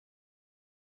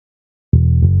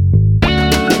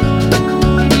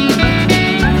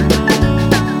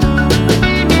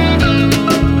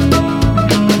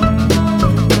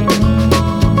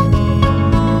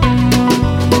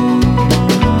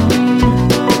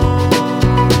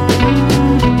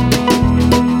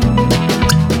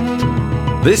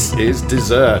This is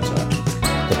Deserter.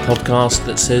 The podcast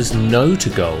that says no to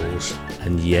goals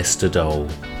and yes to dole.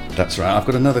 That's right, I've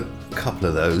got another couple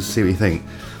of those, see what you think.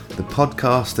 The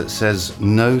podcast that says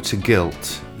no to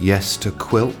guilt, yes to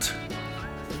quilt.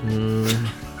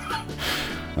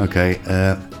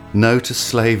 Okay, no to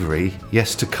slavery,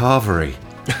 yes to carvery.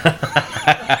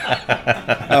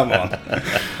 Come on.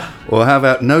 Or how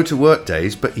about no to work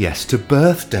days, but yes to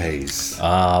birthdays?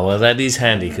 Ah, well, that is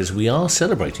handy because we are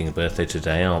celebrating a birthday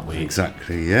today, aren't we?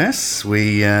 Exactly, yes.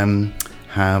 We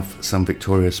have some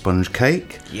Victoria sponge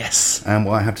cake. Yes. And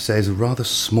what I have to say is a rather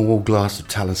small glass of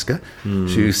Talisker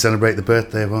to celebrate the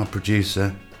birthday of our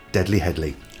producer, Deadly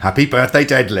Headley. Happy birthday,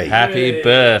 Deadly! Happy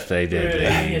birthday, Deadly.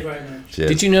 Thank you very much. Cheers.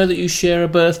 Did you know that you share a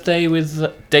birthday with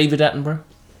David Attenborough?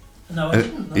 No, I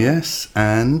didn't. No. Yes,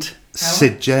 and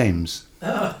Sid James.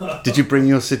 Did you bring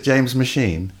your Sid James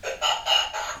machine?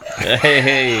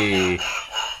 Hey,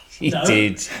 he No.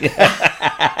 did.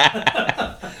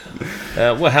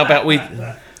 Well, how about we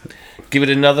give it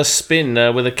another spin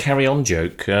with a carry-on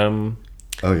joke? Oh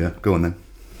yeah, go on then.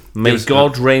 May Give us-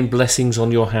 God rain blessings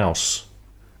on your house,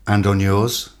 And on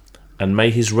yours, and may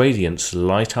his radiance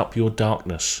light up your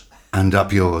darkness. and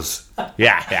up yours.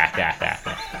 Yeah.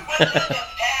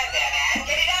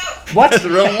 What? The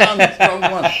wrong one.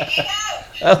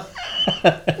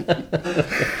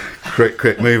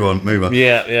 Quick, move on.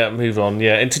 Yeah, move on.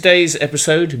 Yeah, in today's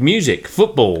episode, music,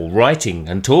 football, writing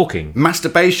and talking.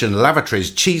 Masturbation,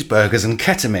 lavatories, cheeseburgers, and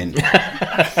ketamine.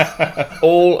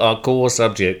 All our core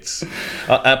subjects.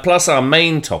 Plus our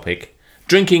main topic,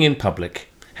 drinking in public.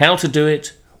 How to do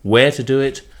it, where to do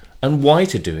it, and why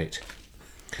to do it.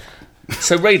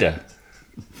 So, Raider,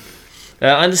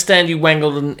 I understand you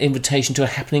wangled an invitation to a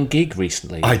happening gig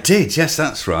recently. I did, yes,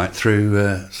 that's right.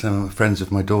 Through some friends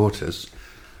of my daughter's,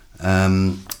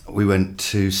 we went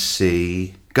to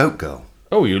see Goat Girl.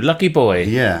 Oh, you lucky boy.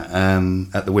 Yeah,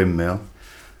 at the Windmill.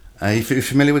 Are you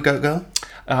familiar with Goat Girl?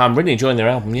 I'm really enjoying their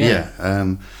album,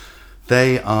 yeah.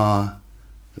 They are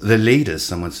the leaders,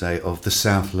 some would say, of the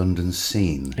South London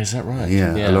scene. Is that right?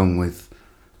 Yeah, along with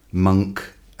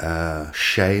Monk,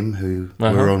 Shame, who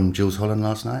were on Jules Holland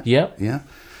last night. Yep. Yeah.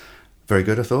 Very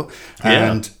good, I thought.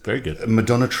 Yeah, And very good.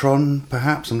 Madonnatron,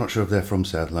 perhaps. I'm not sure if they're from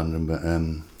South London, but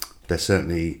they're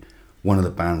certainly one of the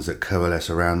bands that coalesce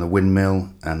around the Windmill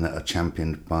and that are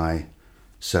championed by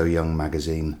So Young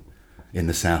magazine in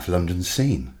the South London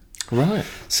scene. Right.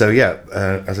 So, yeah,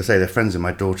 as I say, they're friends of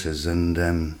my daughter's,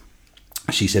 and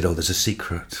she said, oh, there's a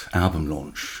secret album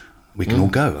launch. We can all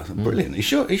go. I thought, brilliant. Are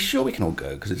you sure we can all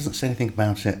go? Because it doesn't say anything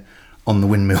about it on the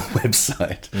Windmill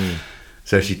website.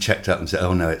 So she checked up and said,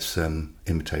 oh, no, it's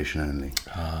invitation only.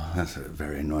 That's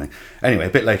very annoying. Anyway, a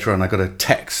bit later on, I got a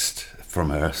text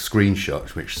from her, a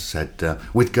screenshot, which said,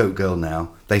 with Goat Girl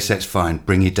now, they say it's fine,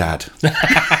 bring your dad.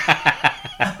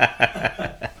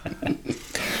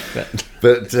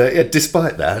 But yeah,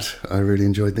 despite that, I really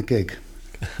enjoyed the gig.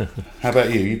 How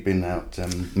about you? You've been out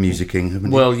musicking, haven't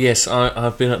you? Well, yes,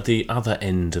 I've been at the other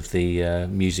end of the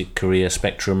music career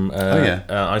spectrum.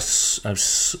 I've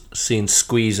seen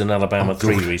Squeeze and Alabama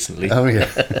 3 recently. Oh,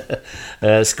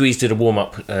 yeah. Squeeze did a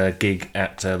warm-up gig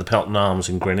at the Pelton Arms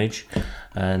in Greenwich.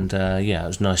 And, it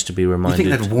was nice to be You reminded. think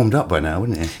they'd have warmed up by now,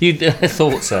 wouldn't you? You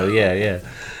thought so, yeah.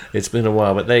 It's been a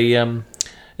while, but they...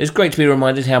 it's great to be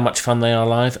reminded how much fun they are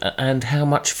live and how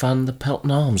much fun the Pelton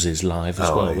Arms is live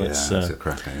as well. Yeah, that's a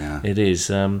cracker, yeah. It is.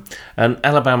 And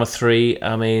Alabama 3,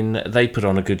 I mean, they put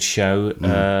on a good show.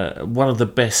 One of the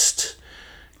best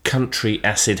country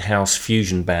acid house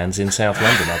fusion bands in South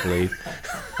London, I believe.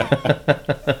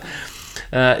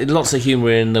 Lots of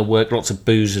humour in the work, lots of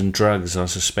booze and drugs, I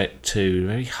suspect, too.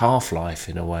 Very Half-Life,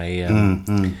 in a way.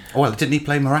 Well, didn't he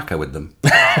play maraca with them?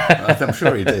 I'm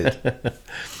sure he did.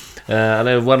 I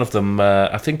know one of them,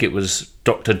 I think it was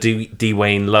Dr. D.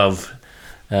 Wayne Love,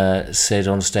 said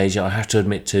on stage, I have to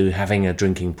admit to having a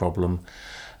drinking problem.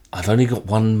 I've only got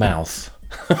one mouth.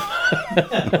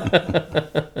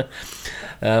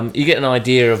 You get an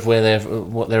idea of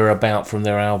what they're about from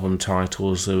their album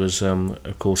titles. There was,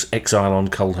 of course, Exile on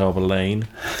Cold Harbour Lane,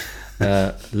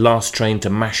 Last Train to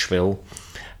Mashville,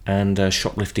 and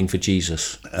Shoplifting for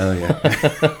Jesus. Oh, yeah.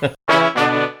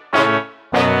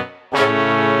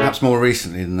 Perhaps more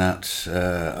recently than that,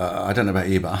 I don't know about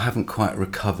you, but I haven't quite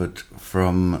recovered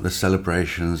from the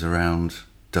celebrations around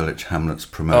Dulwich Hamlet's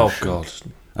promotion. Oh, God.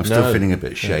 I'm still feeling a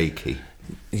bit shaky.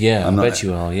 Yeah, I bet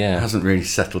you are, yeah. It hasn't really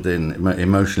settled in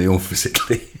emotionally or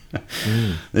physically.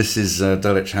 This is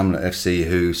Dulwich Hamlet FC,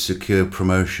 who secured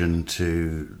promotion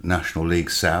to National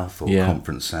League South, or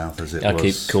Conference South as it was. I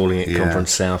keep calling it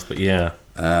Conference South, but yeah.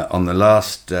 On the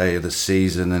last day of the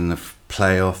season, in the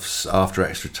playoffs after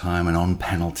extra time and on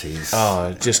penalties. Oh,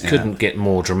 it just couldn't get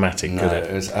more dramatic, could it?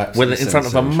 It was absolutely in front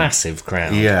of a sensational. massive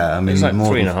crowd. Yeah, I mean, it was like more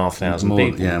 3,500 more,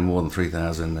 people. Yeah, more than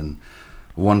 3,000, and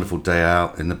a wonderful day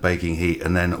out in the baking heat,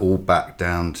 and then all back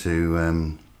down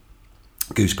to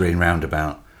Goose Green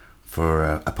Roundabout for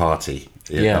a party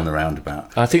on the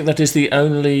roundabout. I think that is the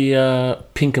only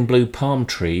pink and blue palm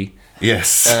tree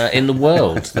Yes. in the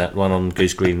world, that one on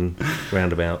Goose Green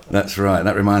Roundabout. That's right.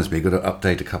 That reminds me, you've got to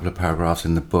update a couple of paragraphs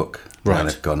in the book. Right. Now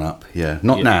they've gone up. Yeah.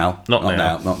 Not now. Not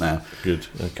now. Not now. Good.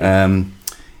 Okay.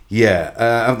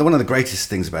 One of the greatest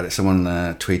things about it, someone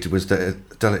tweeted, was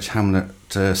that Dulwich Hamlet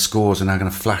scores are now going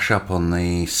to flash up on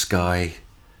the Sky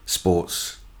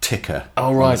Sports ticker.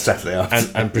 Oh, right. On Saturday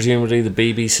afternoon. and presumably the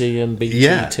BBC and BT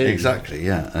Yeah, too. exactly.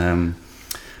 Yeah.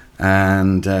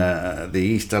 And the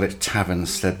East Dulwich Tavern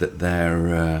said that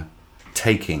their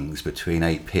takings between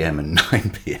 8 p.m. and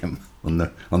 9 p.m. on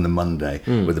the Monday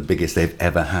were the biggest they've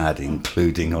ever had,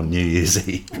 including on New Year's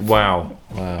Eve. Wow.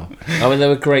 I mean, there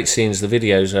were great scenes. The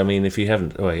videos. I mean, if you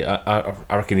haven't, I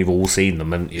reckon you've all seen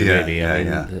them, haven't you? Yeah, really. I mean,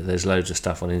 yeah. There's loads of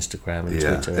stuff on Instagram and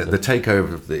Yeah, Twitter. the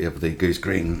takeover of the Goose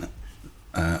Green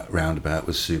roundabout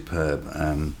was superb,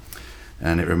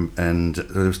 and there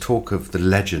was talk of the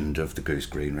legend of the Goose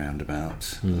Green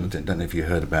roundabout. I don't know if you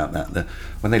heard about that.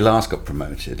 When they last got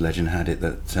promoted, legend had it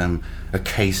that a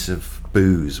case of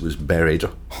booze was buried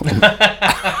on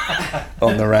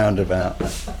the roundabout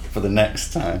for the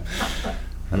next time.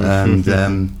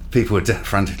 And people were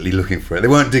frantically looking for it. They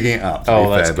weren't digging it up, to be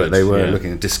that's fair, but good, they were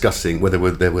yeah. discussing whether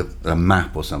there were a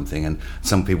map or something. And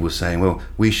some people were saying, well,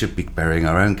 we should be burying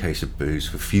our own case of booze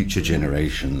for future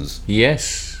generations.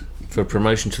 Yes, for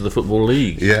promotion to the Football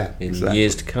League. Yeah, in exactly.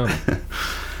 years to come.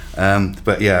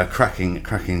 But yeah, cracking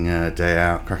day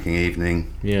out, cracking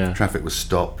evening. Yeah. Traffic was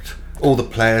stopped. All the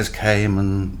players came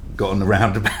and got on the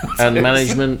roundabout. And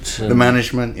management. The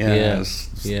management, yeah. Yeah. it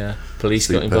was Yeah. Police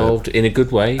got superb. involved in a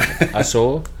good way. I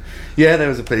saw. Yeah, there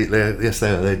was a police. Yes,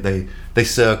 they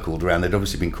circled around. They'd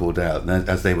obviously been called out, and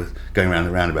as they were going around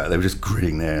the roundabout, they were just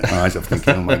grinning their eyes off,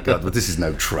 thinking, "Oh my God, well, this is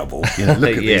no trouble." You know,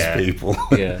 look at Yeah. these people.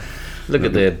 Yeah. Look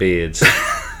at their beards.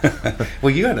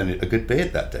 Well, you had a good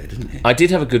beard that day, didn't you? I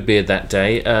did have a good beard that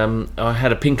day. I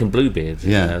had a pink and blue beard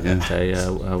that yeah. day.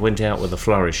 I went out with a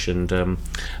flourish, and so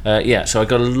I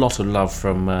got a lot of love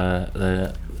from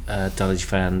the Dulwich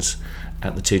fans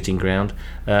at the Tooting Ground,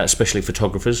 especially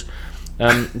photographers.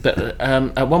 But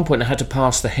at one point I had to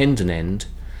pass the Hendon end,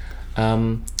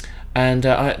 and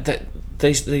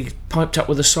they piped up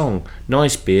with a song: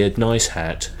 "Nice beard, nice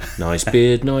hat. Nice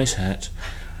beard, nice hat."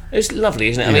 It's lovely,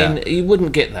 isn't it? I Yeah. mean, you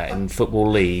wouldn't get that in Football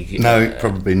League. No,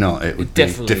 probably not. It would be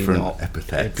Definitely different not.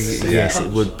 epithets. Yes, it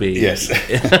would be. Yes.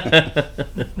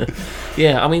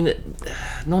 Yeah, I mean,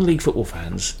 non-league football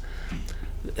fans,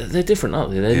 they're different,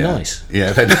 aren't they? They're Yeah. nice.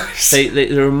 Yeah, they're nice.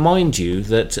 They remind you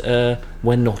that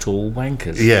we're not all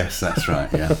wankers. Yes, that's right.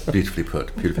 Yeah, beautifully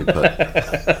put. Beautifully put.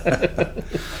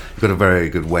 You've got a very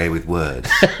good way with words,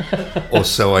 or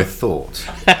so I thought,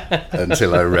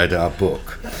 until I read our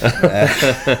book.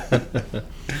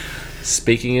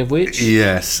 Speaking of which,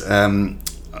 Yes.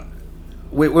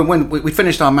 When we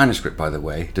finished our manuscript, by the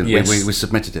way, didn't Yes. we? We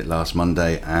submitted it last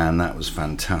Monday, and that was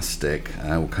fantastic.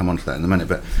 We'll come on to that in a minute.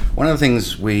 But one of the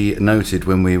things we noted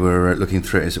when we were looking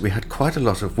through it is that we had quite a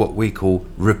lot of what we call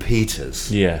repeaters.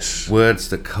 yes, Words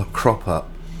that crop up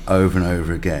over and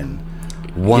over again.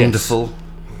 Wonderful,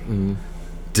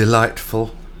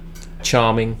 delightful,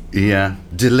 charming. yeah,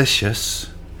 delicious,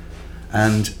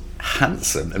 and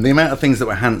handsome. And the amount of things that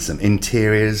were handsome: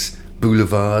 interiors,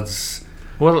 boulevards.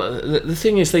 Well, the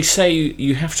thing is, they say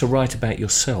you have to write about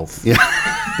yourself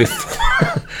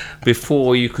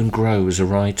before you can grow as a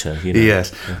writer. You know?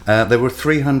 Yes, there were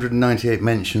 398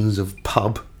 mentions of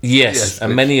pub. Yes, and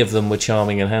which- many of them were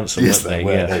charming and handsome, Yes, weren't they they?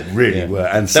 were. Yeah. They really Yeah. were,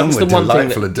 and That some was were the one thing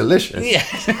delightful and delicious. Yeah.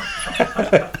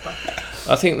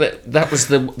 I think that was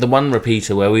the one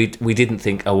repeater where we didn't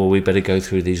think, oh well, we better go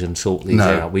through these and sort these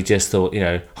No. out. We just thought,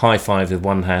 high five with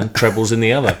one hand, trebles in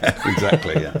the other.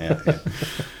 Exactly. Yeah.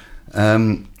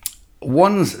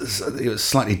 One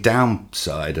slightly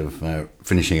downside of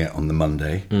finishing it on the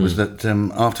Monday was that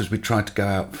afterwards we tried to go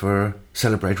out for a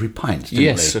celebratory pint. Didn't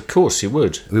Yes, we? of course you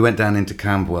would. We went down into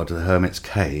Camberwell to the Hermit's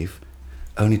Cave,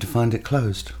 only to find it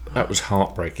closed. That was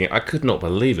heartbreaking. I could not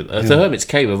believe it. The Hermit's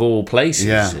Cave of all places.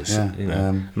 Yeah, It's,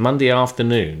 yeah, Monday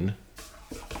afternoon,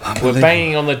 we're Unbelievable.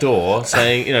 banging on the door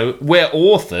saying, we're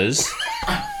authors.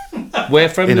 We're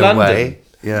from In London. a way,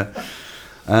 yeah.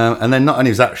 And then not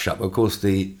only was that shut, but of course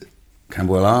the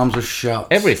Camberwell Arms was shut.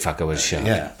 Every fucker was shut.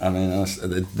 Yeah, I mean,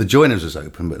 the Joiners was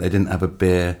open, but they didn't have a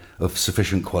beer of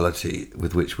sufficient quality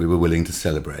with which we were willing to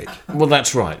celebrate. Well,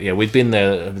 that's right. Yeah, we'd been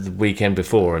there the weekend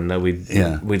before, and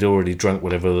we'd already drunk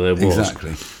whatever there was.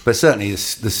 Exactly. But certainly the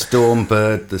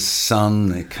Stormbird, the Sun,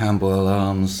 the Camberwell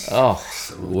Arms. Oh,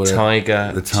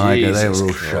 Tiger. The Tiger, Jesus they were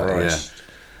all Christ. shut, yeah.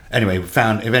 Anyway,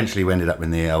 eventually we ended up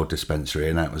in the old dispensary,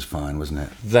 and that was fine, wasn't it?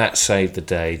 That saved the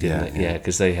day, didn't it? Yeah. Yeah,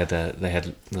 because they had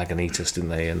Lagunitas, didn't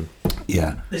they? And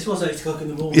Yeah. This was 8 o'clock in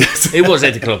the morning. it was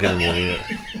 8 o'clock in the morning.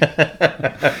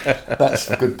 That's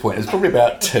a good point. It was probably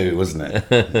about 2, wasn't it?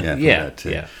 Yeah. Yeah, About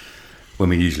 2. yeah. When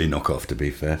we usually knock off, to be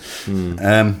fair.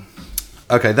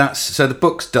 Okay, so the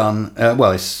book's done.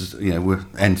 Well, it's we're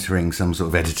entering some sort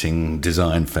of editing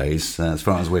design phase. As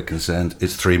far as we're concerned,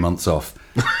 it's 3 months off.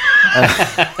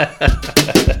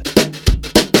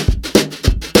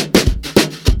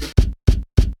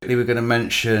 We were going to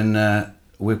mention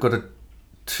we've got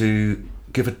to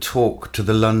give a talk to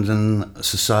the London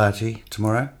Society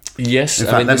tomorrow. Yes, In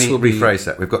fact, let me rephrase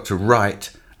that. We've got to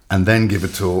write and then give a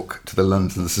talk to the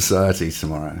London Society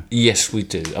tomorrow. Yes, we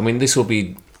do. I mean, this will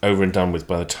be over and done with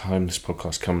by the time this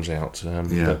podcast comes out.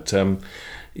 But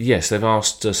yes, they've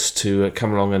asked us to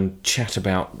come along and chat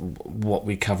about what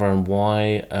we cover and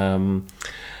why.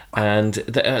 And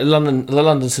the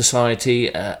London Society,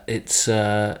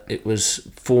 it was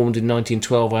formed in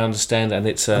 1912, I understand, and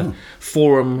it's a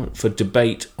forum for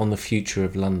debate on the future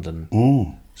of London.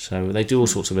 Ooh. So they do all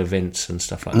sorts of events and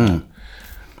stuff like that.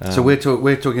 So we're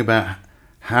talking about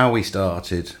how we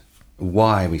started,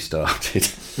 why we started,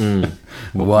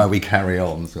 why we carry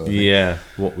on. Sort of thing. Yeah,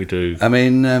 what we do. I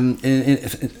mean,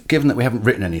 given that we haven't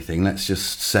written anything, let's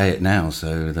just say it now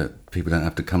so that people don't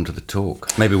have to come to the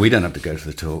talk. Maybe we don't have to go to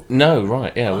the talk. No,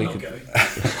 right, yeah, I'm we not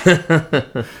could.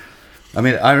 going. I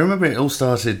mean, I remember it all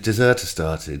started, Deserter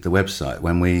started, the website,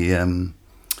 when we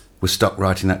were stuck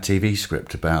writing that TV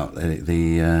script about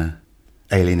the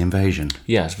alien invasion.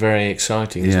 Yeah, it's very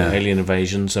exciting, isn't it? Alien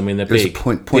invasions, I mean, they're It was a big.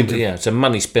 point of- Yeah, it's a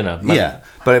money spinner. Yeah,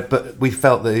 but we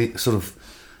felt the sort of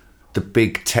the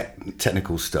big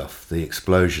technical stuff, the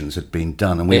explosions had been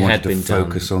done, and we It wanted had to been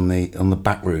focus on the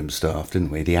backroom staff,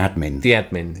 didn't we? The admin, The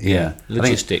admin, Yeah.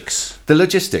 logistics. the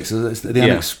logistics, the Yeah.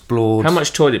 unexplored. How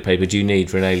much toilet paper do you need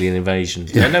for an alien invasion?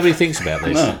 Yeah, nobody thinks about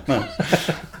this. No.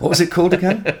 What was it called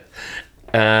again?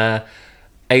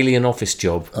 Alien office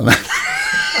job.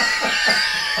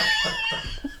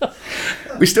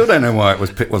 We still don't know why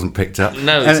it wasn't picked up.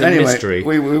 No, it's a anyway, mystery.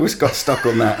 We got stuck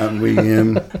on that, and we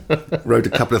wrote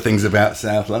a couple of things about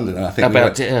South London. I think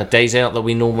About days out that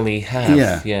we normally have.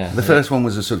 Yeah. The first one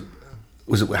was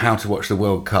was how to watch the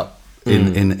World Cup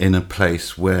in a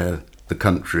place where the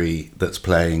country that's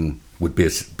playing would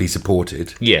be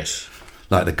supported, Yes.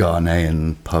 like the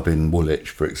Ghanaian pub in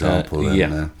Woolwich, for example.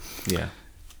 Yeah.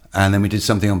 And then we did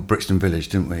something on Brixton Village,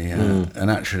 didn't we? And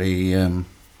actually,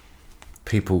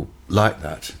 people liked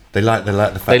that. They liked the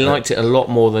fact They liked it a lot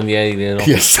more than the alien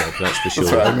office job, that's for sure.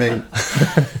 That's what I mean.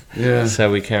 Yeah.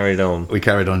 So we carried on. We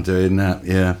carried on doing that,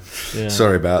 yeah. Yeah.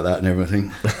 Sorry about that and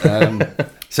everything.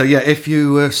 So, yeah, if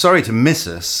you were sorry to miss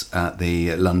us at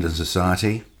the London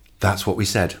Society, that's what we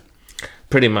said.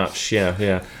 Pretty much,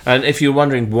 yeah. And if you're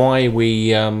wondering why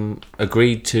we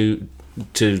agreed to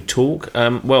talk,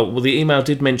 well, the email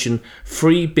did mention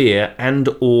free beer and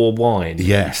or wine.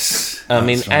 Yes. I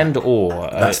mean, that's right. and or.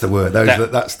 That's the word.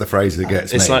 That's the phrase that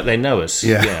gets It's me. like they know us.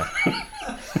 Yeah.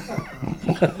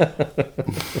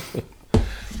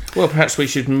 Well, perhaps we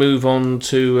should move on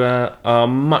to our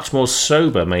much more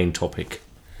sober main topic: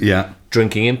 Yeah.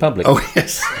 drinking in public. Oh,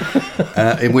 yes.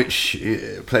 In which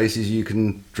places you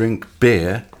can drink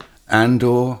beer and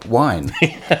or wine.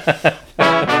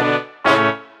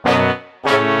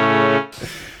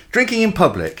 Drinking in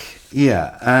public,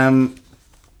 yeah.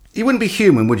 You wouldn't be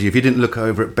human, would you, if you didn't look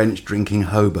over at bench drinking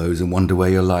hobos and wonder where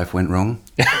your life went wrong?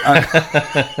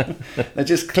 They're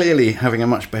just clearly having a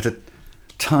much better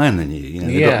time than you.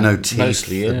 They've got no teeth,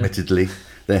 mostly, yeah. admittedly.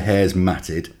 Their hair's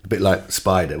matted, a bit like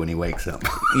Spider when he wakes up.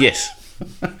 Yes.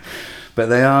 But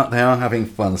they are having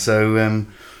fun. So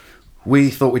we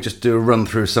thought we'd just do a run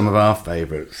through some of our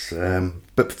favourites.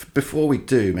 But before we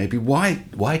do, maybe why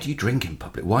do you drink in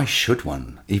public? Why should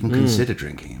one even consider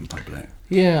drinking in public?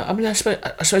 Yeah, I mean, I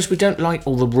suppose we don't like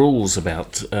all the rules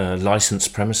about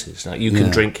licensed premises. Like you can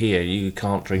drink here, you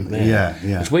can't drink there.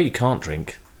 Yeah. It's where you can't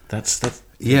drink. That's.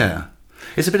 Yeah.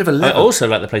 It's a bit of a I level. also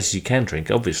like the places you can drink,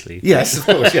 obviously. Yes, of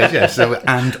course, yes. So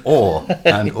and or.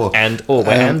 and or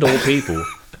people.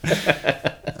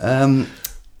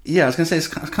 Yeah, I was going to say it's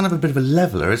kind of a bit of a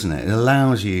leveler, isn't it? It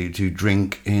allows you to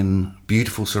drink in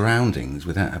beautiful surroundings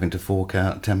without having to fork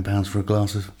out £10 for a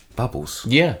glass of bubbles.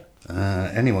 Yeah,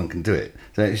 Anyone can do it.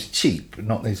 So it's cheap.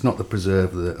 It's not the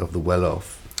preserve of the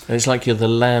well-off. It's like you're the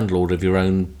landlord of your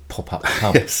own pop-up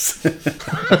pub. Yes.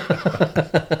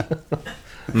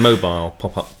 Mobile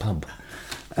pop-up pub.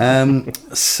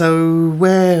 So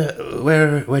where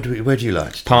do you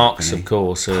like to do Parks, it, Vinny? of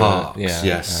course. Parks, yeah.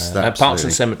 yes, Parks absolutely.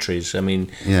 and cemeteries. I mean,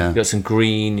 Yeah. you've got some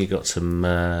green, you've got some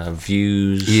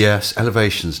views. Yes,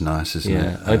 elevation's nice, isn't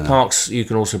Yeah. it? I mean, parks, you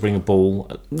can also bring a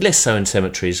ball. Less so in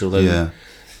cemeteries, although, Yeah.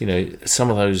 you know, some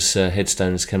of those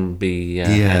headstones can be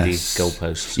handy Yes.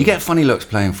 goalposts. You get funny looks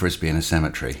playing frisbee in a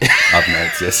cemetery. I've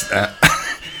noticed.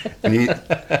 And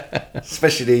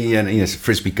especially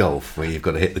frisbee golf where you've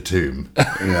got to hit the tomb.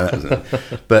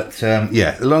 But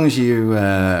as long as you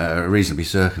are reasonably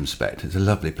circumspect, it's a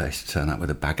lovely place to turn up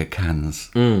with a bag of cans.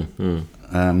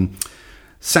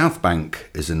 South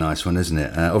Bank is a nice one, isn't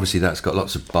it? Obviously, that's got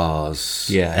lots of bars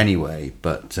anyway,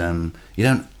 but you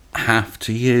don't have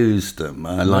to use them.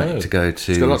 I like to go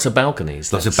to... It's got lots of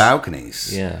balconies. Lots of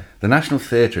balconies. Yeah. The National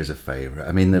Theatre is a favourite.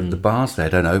 I mean, the bars there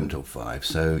don't open till 5,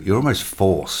 so you're almost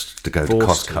forced to go to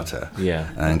Cost Cutter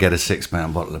and get a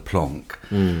 £6 bottle of Plonk.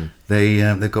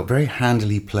 They've got very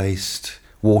handily placed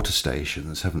water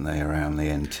stations, haven't they, around the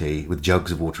NT, with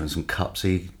jugs of water and some cups. So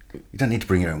you don't need to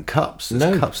bring your own cups.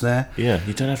 There's cups there. Yeah,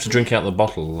 you don't have to drink out the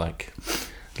bottle like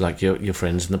your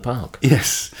friends in the park.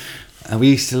 Yes. And we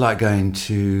used to like going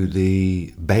to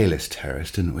the Baylis Terrace,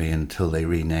 didn't we, until they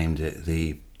renamed it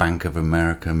the Bank of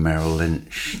America Merrill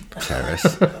Lynch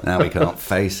Terrace. Now we can't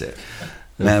face it.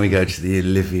 Now we go to the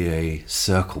Olivier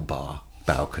Circle Bar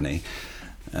balcony,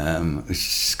 which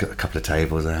has got a couple of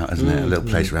tables out, hasn't it? A little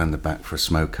place around the back for a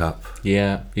smoke up.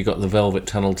 Yeah, you got the velvet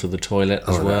tunnel to the toilet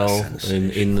as well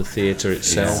in the theatre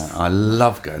itself. Yeah, I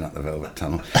love going up the velvet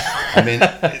tunnel. I mean,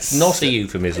 it's Not a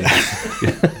euphemism.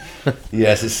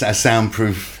 Yes, it's a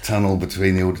soundproof tunnel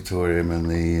between the auditorium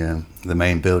and the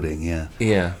main building. Yeah,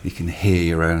 Yeah. You can hear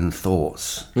your own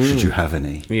thoughts, should you have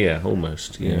any. Yeah,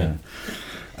 almost. Yeah.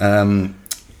 And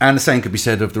the same could be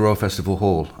said of the Royal Festival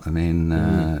Hall. I mean,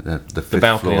 the fifth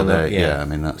balcony floor on the- there. yeah. I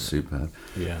mean, that's superb.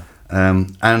 Yeah.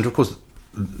 And of course,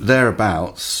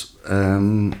 thereabouts,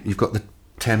 you've got the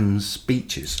Thames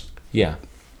beaches. Yeah.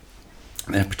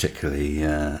 They're particularly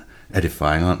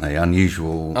edifying, aren't they?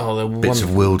 Unusual they're bits of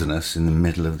wonderful. wilderness in the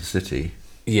middle of the city.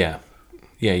 Yeah.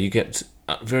 Yeah, you get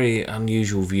very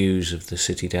unusual views of the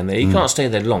city down there. You can't stay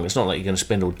there long. It's not like you're going to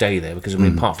spend all day there because, I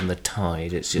mean, apart from the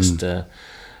tide, it's just...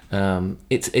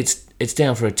 it's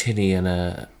down for a tinny and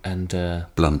a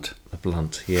Blunt.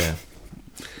 blunt, yeah.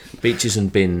 Beaches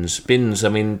and bins. Bins, I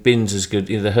mean, bins is good.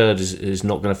 You know, the herd is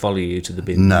not going to follow you to the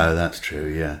bin. No, that's true,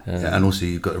 yeah. And also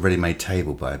you've got a ready-made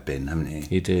table by a bin, haven't you?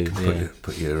 You do, yeah.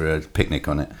 Put your picnic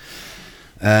on it.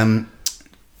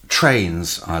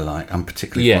 Trains I like. I'm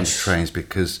particularly fond of trains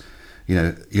because,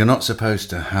 you're not supposed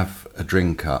to have a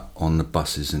drink up on the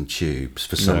buses and tubes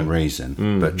for some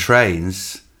reason. But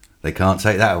trains, they can't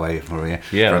take that away from you.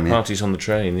 Yeah, from the you. parties on the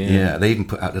train, yeah. Yeah, they even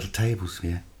put out little tables for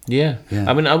you. Yeah. Yeah.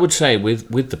 I mean, I would say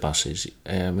with the buses,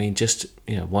 I mean, just,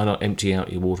 why not empty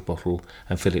out your water bottle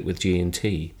and fill it with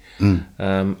G&T?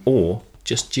 Or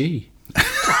just G.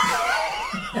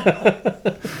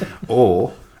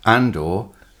 Or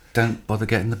don't bother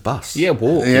getting the bus. Yeah,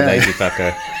 walk, you lazy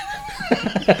fucker.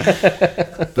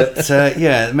 But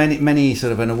many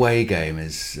sort of an away game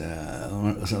is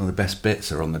some of the best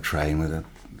bits are on the train with a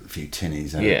few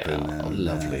tinnies open. Yeah, and,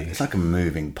 lovely. It's like a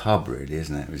moving pub, really,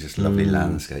 isn't it? It was just lovely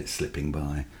landscape slipping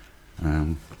by.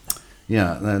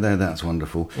 That's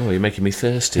wonderful. Oh, you're making me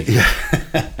thirsty.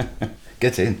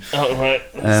 Get in. Oh, right.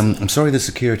 I'm sorry the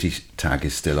security tag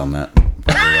is still on that.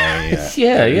 By the way.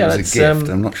 Yeah, it was that's, a gift.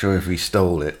 I'm not sure if he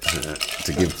stole it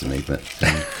to give to me, but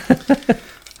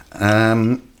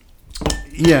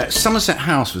Somerset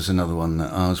House was another one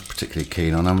that I was particularly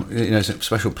keen on. It's a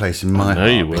special place in my know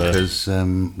heart you were. because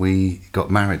we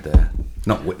got married there.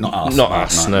 Not us. Not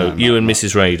us, no. You and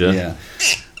Mrs. Raider. Yeah.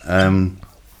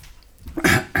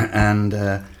 And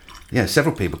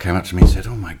several people came up to me and said,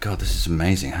 "Oh my God, this is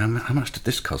amazing! How much did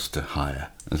this cost to hire?"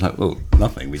 I was like, "Well,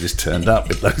 nothing. We just turned up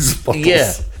with loads of bottles."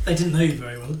 Yeah. They didn't know you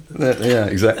very well. Yeah,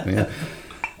 exactly. Yeah.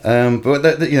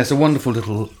 But it's a wonderful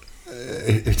little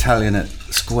Italianate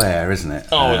square, isn't it?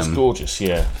 Oh, it's gorgeous,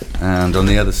 yeah. And on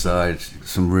the other side,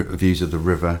 some views of the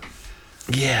river.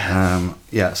 Yeah.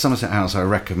 Somerset House I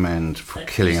recommend for It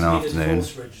killing an used to be the afternoon.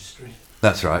 divorce registry.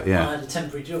 That's right. I Yeah. had a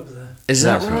temporary job there. Is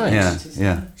that That's right?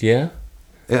 Yeah. Yeah?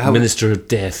 Yeah, Minister of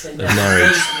Death, Then of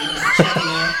Marriage.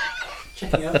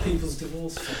 checking out people's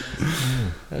divorce forms.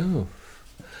 Oh.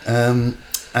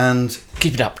 And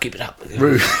Keep it up.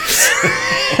 Ruth.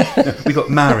 We got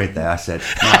married there. I said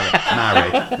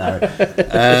married.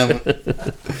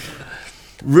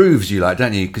 Roofs you like,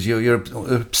 don't you? Because you're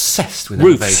obsessed with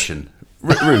Roofs. elevation.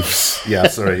 Roofs. Yeah,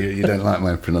 sorry, you don't like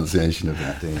my pronunciation of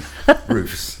that, do you?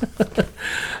 Roofs.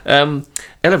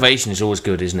 Elevation is always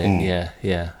good, isn't it? Mm.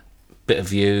 Yeah. Bit of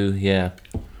view, yeah.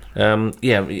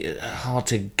 Hard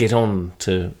to get on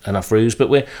to enough roofs, but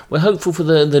we're hopeful for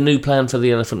the new plan for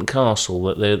the Elephant Castle.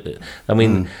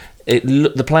 The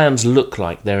plans look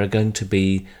like there are going to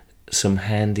be some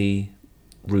handy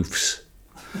roofs.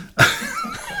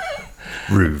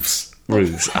 Roofs.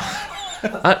 Roofs.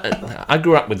 I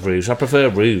grew up with roofs. I prefer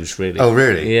roofs, really. Oh,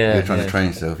 really? Yeah. You're trying to train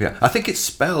yourself, yeah. I think it's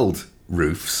spelled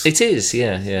roofs, It is,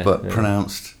 yeah. but yeah.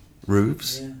 pronounced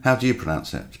roofs. Yeah. How do you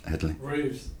pronounce it, Headley?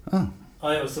 Roofs. Oh.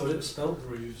 I always thought it was spelled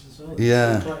roofs as well.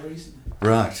 Yeah. Quite recently.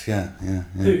 Right, yeah.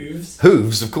 Hooves.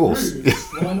 Hooves, of course.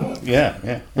 Roofs. Why not?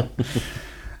 Yeah.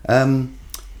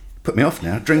 Put me off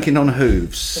now. Drinking on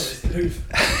hooves. Sorry, it's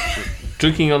the hoof.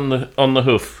 Drinking on the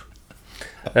hoof.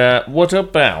 What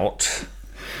about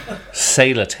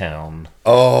Sailor Town?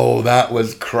 Oh, that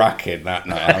was cracking that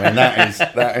night. I mean,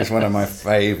 that is one of my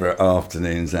favourite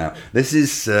afternoons out. This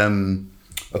is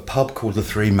a pub called the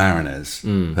Three Mariners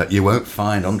that you won't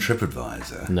find on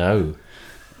TripAdvisor. No.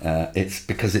 It's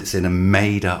because it's in a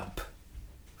made-up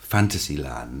fantasy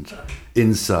land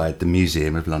inside the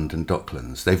Museum of London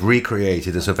Docklands. They've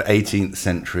recreated a sort of 18th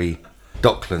century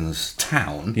Docklands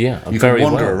town. Yeah, you very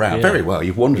can wander well, around yeah. very well.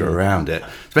 You wander around it,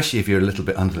 especially if you're a little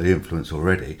bit under the influence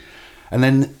already, and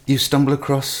then you stumble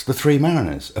across the Three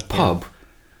Mariners, a pub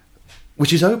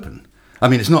which is open. I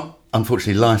mean, it's not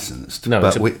unfortunately licensed. No,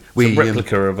 but it's a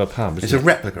replica of a pub. It's Isn't a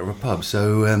replica of a pub.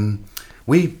 So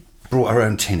we brought our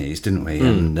own tinnies, didn't we?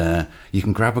 And you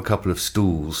can grab a couple of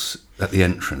stools at the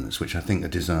entrance, which I think are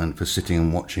designed for sitting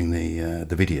and watching the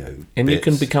video. And you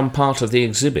can bits. become part of the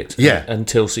exhibit. Yeah.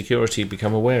 Until security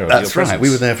become aware of That's your right. presence.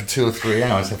 We were there for 2 or 3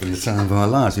 hours having the time of our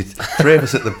lives. Three of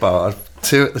us at the bar,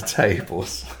 2 at the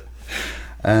tables,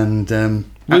 and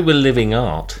We were living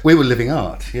art. we were living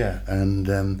art. Yeah, and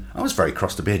I was very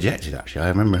cross to be ejected. Actually, I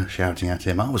remember shouting at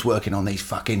him, "I was working on these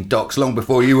fucking docks long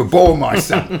before you were born, my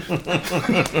son."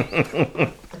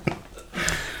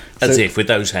 As So- if with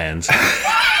those hands.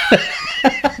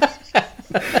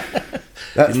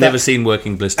 That's, You've never seen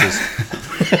working blisters.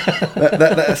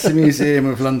 that's the Museum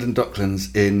of London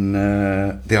Docklands in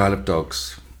the Isle of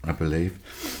Dogs, I believe.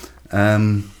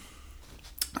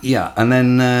 Yeah, and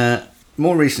then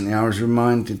more recently I was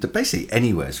reminded that basically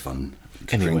anywhere's fun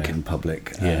to Anywhere. drink in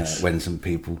public. Yes. When some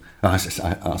people, I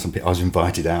was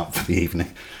invited out for the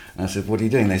evening. And I said, "What are you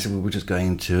doing?" They said, "Well, we're just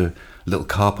going to a little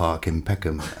car park in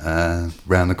Peckham,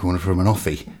 round the corner from an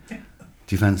offie.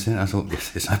 Do you fancy it?" I thought,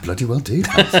 yes, I bloody well do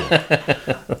fancy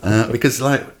it. Because,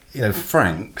 like, you know,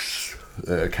 Frank's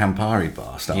Campari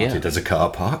bar started Yeah. as a car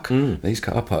park. These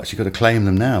car parks, you've got to claim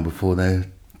them now before they're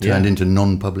turned into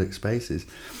non-public spaces.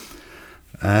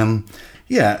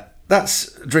 Yeah,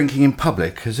 that's drinking in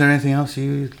public. Is there anything else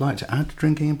you'd like to add to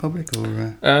drinking in public? Or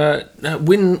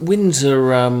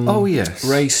Windsor Oh, yes.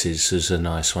 races is a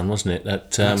nice one, wasn't it?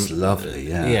 that's lovely,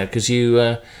 yeah. Yeah, because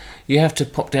you have to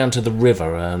pop down to the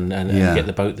river and Yeah. get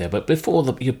the boat there. But before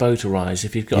your boat arrives,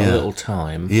 if you've got Yeah. a little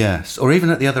time, Yes, or even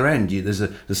at the other end, there's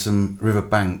some river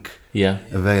bank yeah,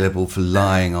 available for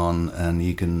lying on, and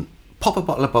you can pop a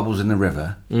bottle of bubbles in the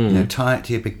river, tie it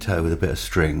to your big toe with a bit of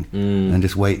string, and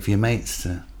just wait for your mates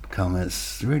to come.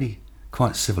 It's really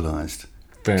quite civilised.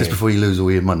 Very. Just before you lose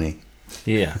all your money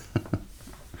yeah,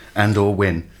 and or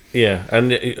win. yeah.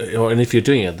 And if you're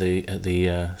doing it at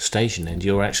the station end,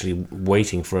 you're actually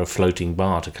waiting for a floating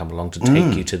bar to come along to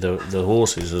take you to the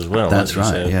horses as well. That's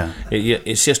aren't you? right, yeah.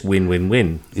 It's just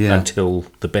win-win-win Yeah. until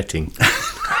the betting.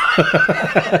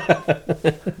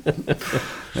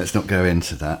 Let's not go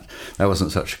into that. That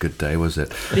wasn't such a good day, was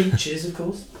it? Beaches, of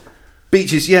course.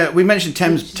 Beaches, yeah. We mentioned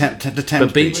the Thames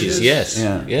But beaches, yes,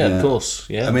 yeah, of course,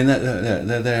 yeah. I mean,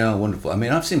 they are wonderful. I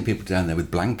mean, I've seen people down there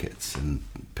with blankets and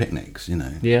picnics. You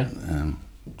know, Yeah.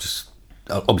 Just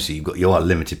obviously, you are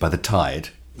limited by the tide,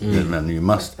 and we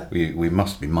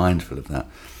must be mindful of that.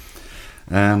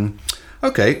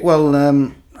 Okay, well,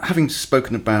 having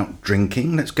spoken about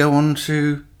drinking, let's go on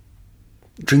to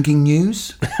drinking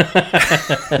news.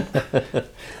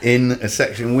 In a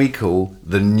section we call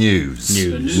the news.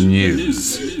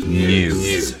 News.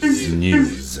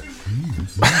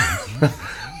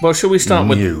 Well, shall we start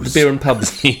with News. the beer and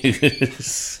pubs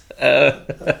news?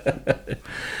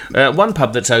 One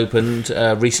pub that's opened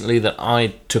recently that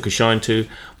I took a shine to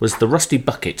was the Rusty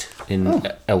Bucket in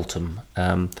Eltham.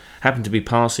 Happened to be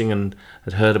passing and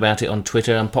had heard about it on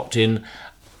Twitter and popped in,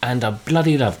 and I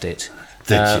bloody loved it.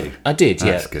 Did you? I did,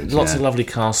 That's yeah. good, Lots yeah. of lovely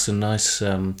casks and nice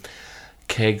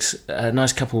kegs. A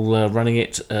nice couple running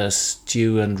it,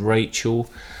 Stu and Rachel.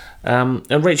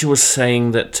 And Rachel was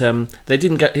saying that they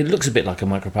didn't go. It looks a bit like a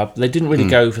micropub. They didn't really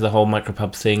go for the whole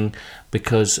micropub thing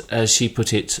because, as she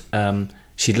put it,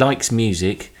 she likes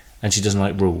music and she doesn't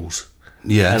like rules.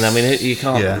 Yes. And I mean, you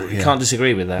can't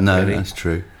disagree with that. No, really. that's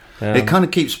true. It kind of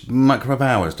keeps micropub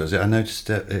hours, does it? I noticed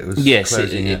that it was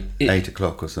closing at 8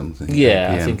 o'clock or something.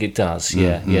 Yeah, 8 I PM. think it does.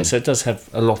 Yeah. So it does have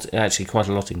actually quite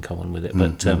a lot in common with it.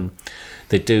 But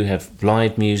they do have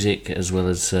live music as well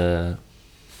as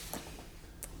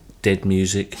dead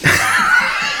music.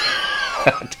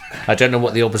 I don't know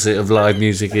what the opposite of live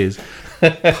music is.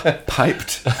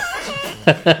 Piped.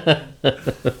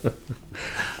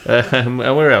 And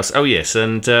where else? Oh yes,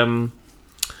 and the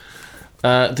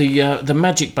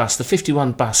Magic Bus, the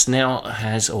 51 bus, now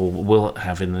has, or will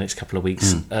have in the next couple of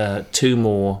weeks, 2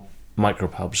 more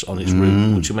micropubs on its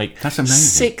route, which will make That's amazing.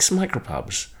 6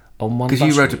 micropubs on one bus.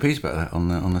 Because you wrote a route. piece about that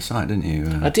on the site, didn't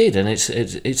you? I did, and it's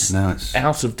Now it's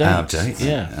out of date. Out of date.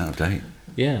 Yeah. Out of date.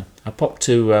 Yeah, I popped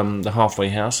to the Halfway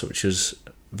House, which was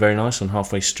very nice on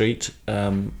Halfway Street,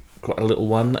 quite a little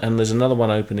one, and there's another one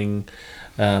opening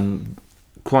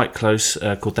quite close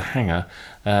called The Hanger.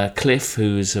 Cliff,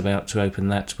 who is about to open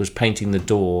that, was painting the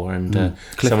door, and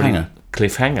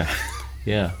Cliffhanger.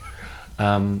 Yeah.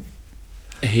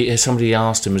 Somebody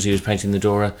asked him as he was painting the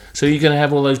door, so are you going to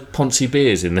have all those Ponzi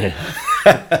beers in there?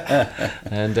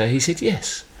 And he said,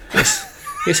 yes,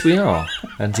 we are.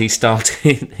 And he started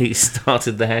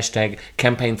the hashtag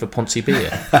campaign for Ponzi beer.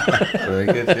 Very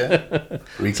good, yeah.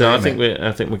 So I think we're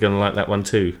going to like that one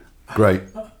too. Great.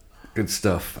 Good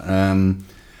stuff.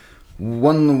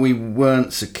 One that we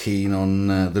weren't so keen on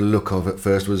the look of at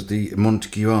first was the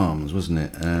Montague Arms, wasn't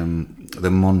it?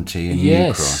 The Monty in New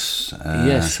Cross.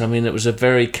 Yes, I mean, it was a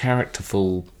very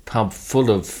characterful pub full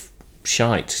of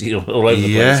shite all over the place.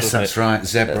 Yes, wasn't that's it? right.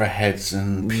 Zebra heads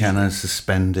and pianos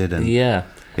suspended. And Yeah.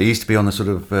 it used to be on the sort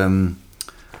of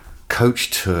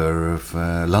coach tour of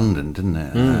London, didn't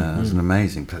it? It was an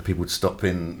amazing. People would stop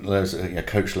in. A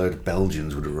coach load of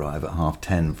Belgians would arrive at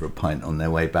 10:30 for a pint on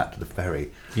their way back to the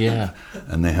ferry. Yeah.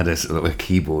 And they had a sort of a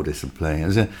keyboardist playing. It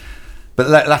was but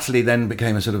latterly then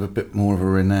became a sort of a bit more of a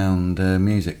renowned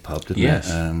music pub, didn't Yes.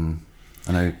 it?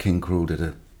 I know King Cruel did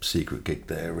a secret gig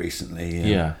there recently.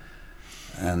 Yeah.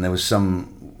 And there was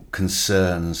some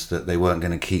concerns that they weren't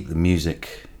going to keep the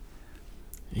music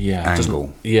Yeah. it doesn't-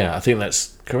 angle. Yeah, I think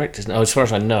that's correct. Isn't it? As far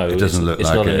as I know, It doesn't look it's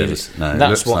like not it an is. music- No, it that's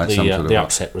looks what like some sort of the a-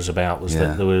 upset was about. Was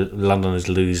Yeah. that London is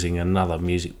losing another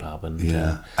music pub, and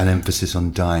An emphasis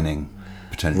on dining,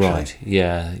 potentially. right,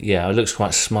 yeah. It looks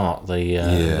quite smart.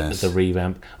 Yes. The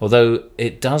revamp, although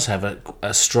it does have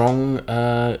a strong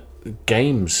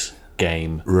games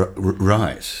game.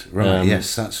 Right.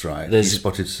 Yes, that's right. You there's-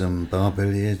 spotted some bar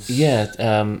billiards. Yeah.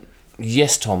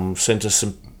 Yes, Tom sent us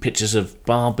some pictures of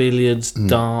bar billiards,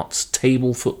 darts,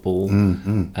 table football,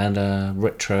 and a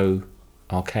retro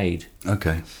arcade.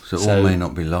 Okay, so So- all may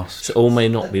not be lost. So all may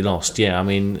not be lost. Yeah, I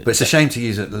mean, But it's a shame to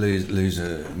lose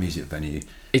a music venue.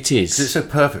 it is. 'Cause it's so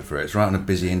perfect for it. It's right on a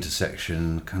busy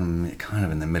intersection, kind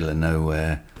of in the middle of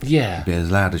nowhere. Yeah, Be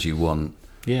as loud as you want.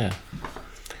 yeah.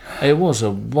 It was a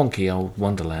wonky old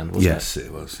wonderland, wasn't Yes,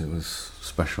 it was. It was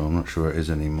special. I'm not sure it is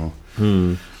anymore.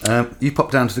 You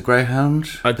popped down to the Greyhound.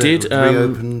 I They did,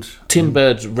 Reopened. it? Tim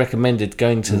Bird recommended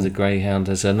going to the Greyhound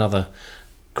as another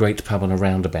great pub on a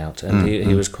roundabout, and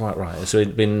he was quite right. So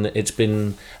it's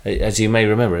been, as you may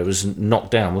remember, it was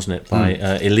knocked down, wasn't it, by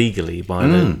illegally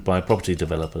by property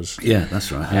developers. Yeah, that's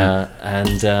right. Yeah.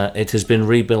 And it has been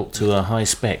rebuilt to a high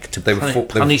spec to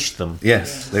punish them.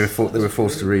 Yes, they were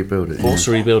forced to rebuild it. Forced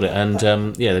to rebuild it,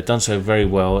 and they've done so very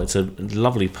well. It's a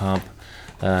lovely pub,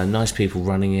 nice people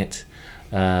running it.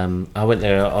 I went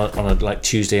there on a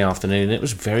Tuesday afternoon. It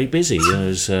was very busy. There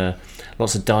was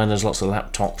lots of diners, lots of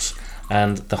laptops,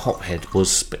 and the Hophead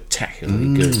was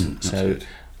spectacularly good. So,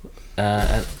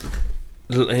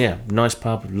 nice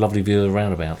pub, lovely view of the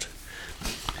roundabout.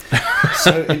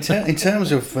 So, in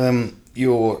terms of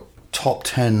your top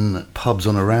 10 pubs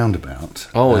on a roundabout,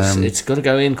 It's got to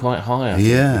go in quite high, I think,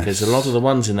 Yes. because a lot of the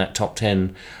ones in that top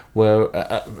 10 were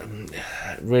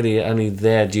really only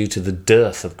there due to the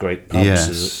dearth of great pubs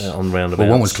Yes. on roundabouts. well,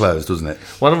 one was closed, wasn't it?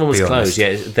 One of them was Be closed. honest.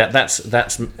 Yeah, that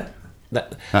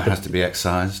That has to be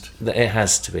excised. it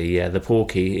has to be. Yeah, the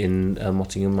Porky in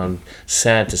Mottingham. I'm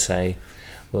sad to say,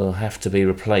 will have to be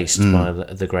replaced by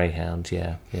the Greyhound.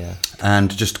 Yeah.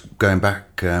 And just going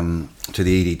back to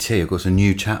the EDT, of course, a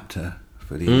new chapter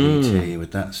for the EDT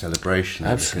with that celebration.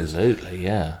 Absolutely.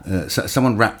 Yeah.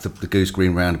 Someone wrapped the Goose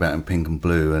Green roundabout in pink and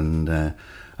blue, and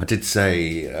I did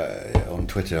say on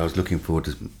Twitter I was looking forward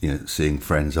to seeing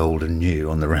friends old and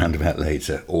new on the roundabout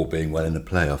later, all being well in the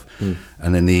playoff.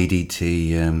 And then the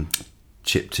EDT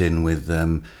chipped in with,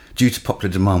 due to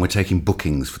popular demand, we're taking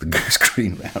bookings for the Goose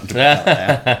Green roundabout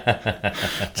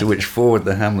now. To which Forward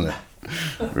the Hamlet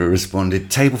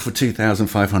responded, table for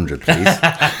 2,500, please.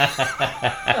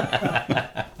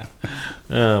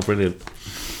 Oh, brilliant.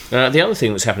 The other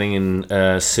thing that's happening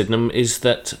in Sydenham is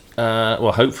that,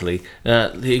 hopefully,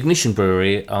 the Ignition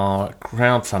Brewery are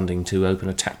crowdfunding to open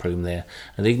a tap room there.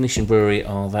 And the Ignition Brewery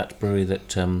are that brewery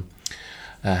that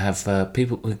have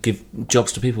people give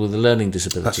jobs to people with learning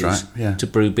disabilities. That's right, yeah. To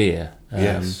brew beer.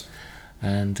 Yes.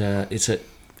 And it's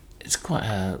quite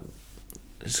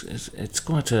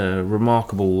a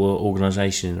remarkable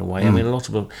organisation in a way. I mean, a lot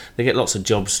of them, they get lots of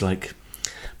jobs like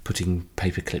putting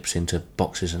paper clips into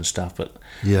boxes and stuff, but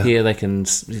here they can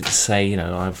say,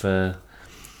 I'm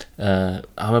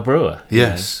a brewer.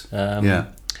 Yes.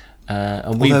 And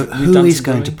Although, who is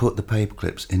going to put the paper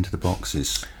clips into the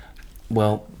boxes?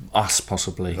 Well, us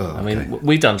possibly. Oh, I mean, okay.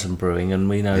 we've done some brewing, and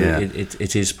we know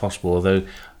it is possible. Although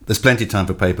there's plenty of time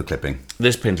for paper clipping.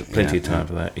 There's plenty of time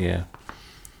for that. Yeah.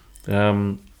 There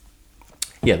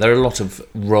are a lot of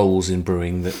roles in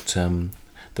brewing that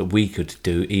we could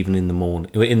do even in the morning.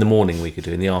 In the morning we could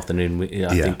do. In the afternoon,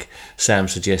 I think Sam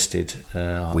suggested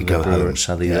we go home at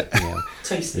Southey.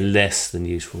 Less than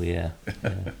useful. Yeah.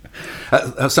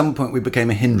 At some point, we became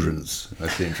a hindrance. I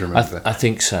seem to remember. I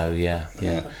think so. Yeah.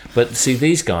 But see,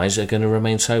 these guys are going to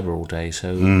remain sober all day,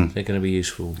 so they're going to be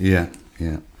useful. Yeah.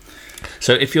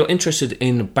 So if you're interested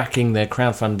in backing their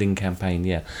crowdfunding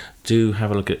campaign, do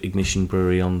have a look at Ignition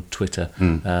Brewery on Twitter,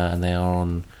 and they are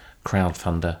on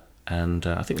Crowdfunder. And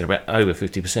I think they're about over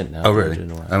 50% now. Oh, really?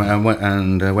 Doing all right.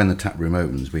 And when the tap room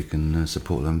opens, we can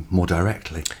support them more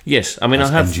directly. Yes, I mean, I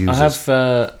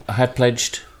have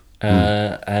pledged,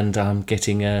 and I'm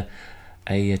getting a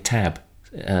tab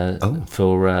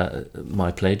for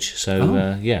my pledge.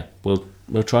 So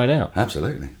we'll try it out.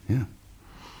 Absolutely, yeah.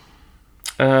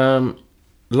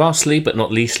 Lastly, but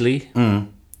not leastly,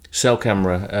 Cell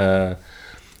Camera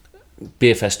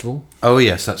Beer Festival. Oh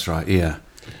yes, that's right. Yeah.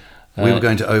 We were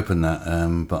going to open that,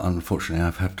 but unfortunately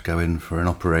I've had to go in for an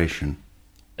operation.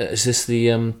 Is this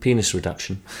the penis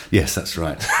reduction? Yes, that's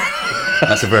right.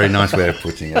 That's a very nice way of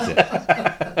putting it.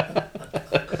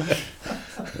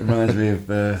 It reminds me of,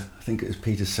 I think it was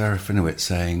Peter Serafinowicz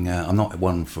saying, I'm not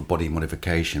one for body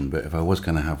modification, but if I was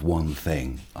going to have one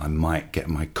thing, I might get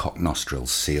my cock nostrils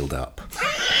sealed up.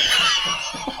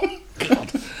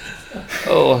 God.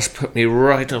 Oh, it's put me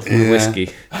right off my whiskey.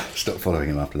 Stop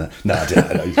following him after that. No, I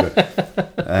didn't. I know he's good.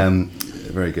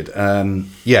 Very good.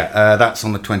 That's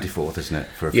on the 24th, isn't it?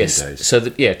 For a few days. So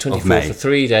 24th for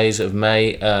 3 days of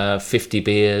May. 50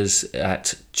 beers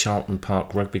at Charlton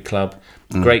Park Rugby Club.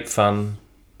 Great fun.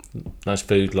 Nice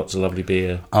food. Lots of lovely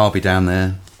beer. I'll be down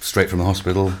there straight from the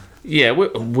hospital. Yeah,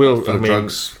 we'll. I mean,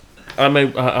 drugs.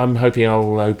 I'm hoping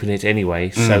I'll open it anyway,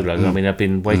 solo. I mean, I've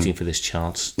been waiting for this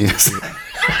chance. Yes.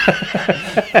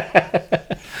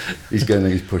 He's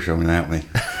getting his push on without me.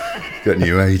 Got a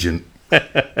new agent.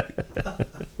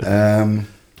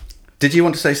 Did you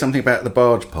want to say something about the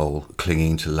barge pole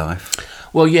clinging to life?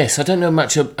 Well, yes. I don't know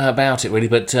much about it really,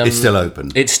 but it's still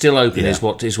open. It's still open. Is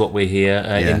what we're here.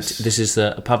 Yes. This is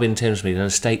a pub in Thamesmead, an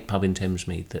estate pub in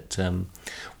Thamesmead that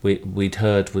we'd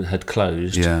heard had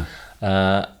closed. Yeah.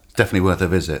 Definitely worth a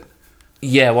visit.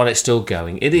 Yeah, while it's still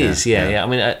going, it is. Yeah. I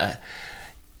mean,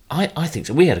 I think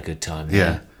so. We had a good time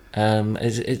there. Yeah.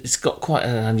 It's got quite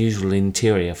an unusual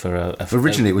interior for a.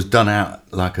 Originally, it was done out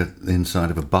like the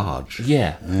inside of a barge.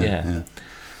 Yeah.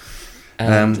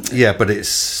 But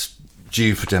it's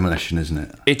due for demolition, isn't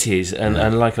it? It is,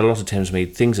 and like a lot of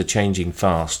Thamesmead, things are changing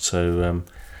fast. So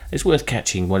it's worth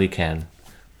catching while you can.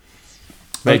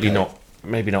 Maybe not.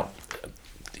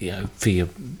 For your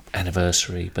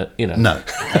anniversary, but No.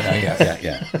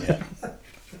 Yeah.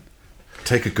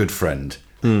 Take a good friend.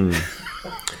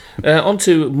 On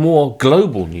to more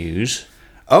global news.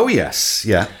 Oh, yes.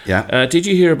 Yeah. Did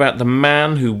you hear about the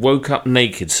man who woke up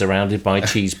naked surrounded by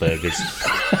cheeseburgers?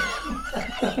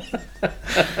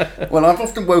 Well, I've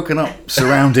often woken up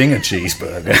surrounding a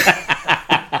cheeseburger.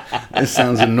 This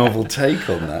sounds a novel take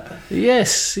on that.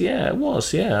 Yes, it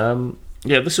was,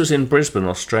 this was in Brisbane,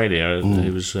 Australia. He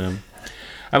was...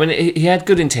 he had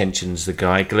good intentions, the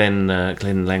guy, Glenn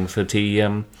Langford. He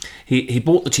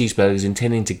bought the cheeseburgers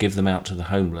intending to give them out to the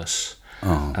homeless.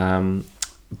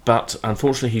 But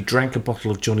unfortunately he drank a bottle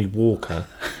of Johnny Walker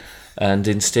and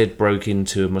instead broke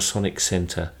into a Masonic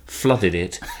centre, flooded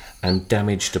it and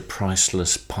damaged a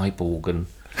priceless pipe organ.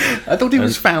 I thought he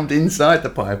was found inside the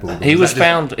pipe organ. He was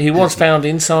found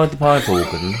inside the pipe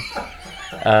organ,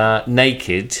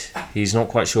 naked. He's not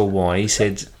quite sure why. He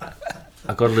said,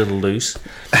 "I got a little loose."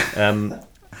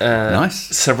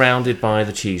 Nice. Surrounded by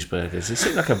the cheeseburgers. He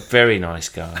seemed like a very nice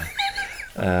guy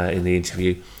in the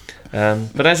interview.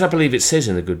 But as I believe it says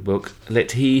in the good book,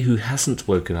 let he who hasn't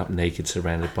woken up naked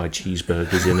surrounded by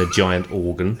cheeseburgers in a giant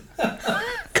organ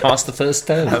cast the first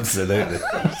stone. Absolutely.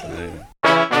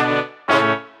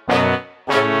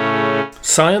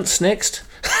 Science next?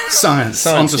 Science.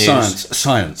 On to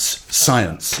science.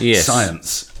 Yes.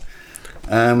 Science.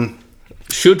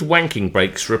 Should wanking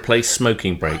breaks replace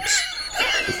smoking breaks?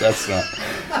 That's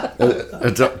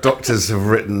that. Doctors have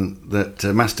written that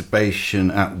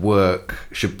masturbation at work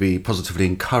should be positively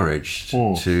encouraged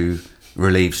to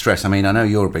relieve stress. I mean, I know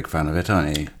you're a big fan of it,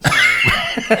 aren't you?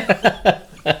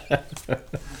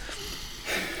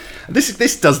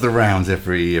 This does the rounds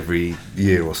every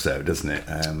year or so, doesn't it?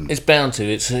 It's bound to.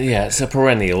 It's a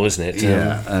perennial, isn't it?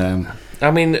 Yeah.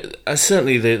 I mean,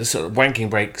 certainly the sort of wanking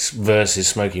breaks versus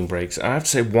smoking breaks. I have to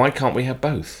say, why can't we have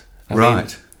both? I mean,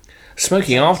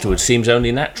 smoking afterwards seems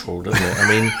only natural, doesn't it? I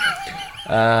mean,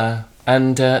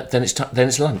 then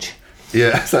it's lunch.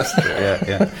 Yeah, that's true.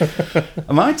 Yeah.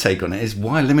 And my take on it is,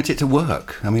 why limit it to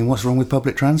work? I mean, what's wrong with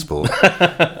public transport?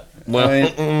 Well,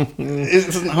 I mean,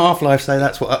 doesn't Half-Life say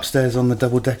that's what upstairs on the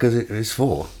double-deckers is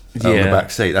for? On the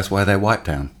back seat. That's why they're wiped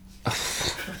down.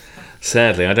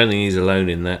 Sadly, I don't think he's alone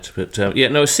in that. But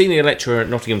a senior lecturer at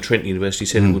Nottingham Trent University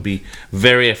said it would be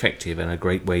very effective and a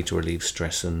great way to relieve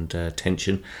stress and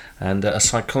tension. And a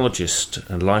psychologist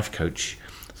and life coach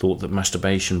thought that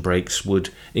masturbation breaks would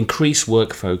increase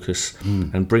work focus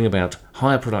and bring about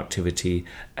higher productivity.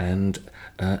 And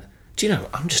do you know,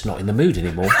 I'm just not in the mood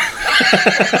anymore.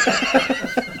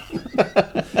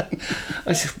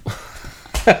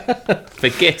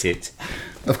 Forget it.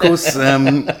 Of course,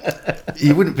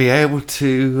 you wouldn't be able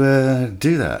to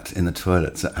do that in the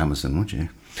toilets at Amazon, would you?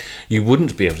 You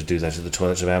wouldn't be able to do that at the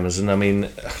toilets of Amazon. I mean,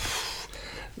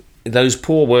 those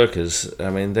poor workers,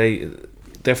 I mean,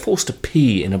 they're forced to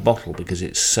pee in a bottle because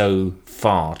it's so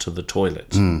far to the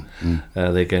toilet.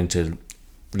 They're going to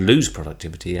lose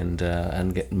productivity and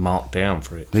get marked down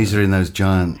for it. These are in those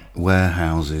giant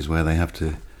warehouses where they have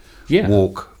to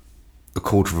walk a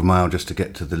quarter of a mile just to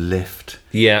get to the lift.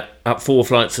 Yeah, up 4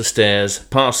 flights of stairs,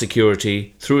 past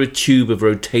security, through a tube of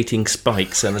rotating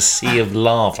spikes and a sea of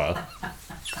lava.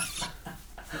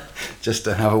 Just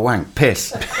to have a wank.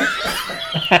 Piss.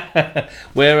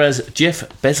 Whereas Jeff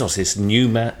Bezos' new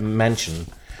mansion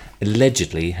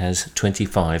allegedly has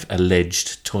 25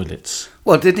 alleged toilets.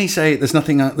 Well, didn't he say there's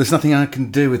nothing I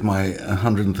can do with my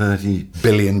 £130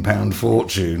 billion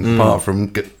fortune apart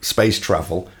from space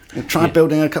travel? Try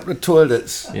building a couple of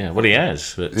toilets. Yeah, well, he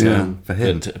has. But, for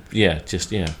him. But,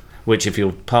 which, if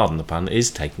you'll pardon the pun, is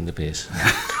taking the piss.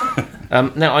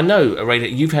 Now, I know, Ray, that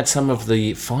you've had some of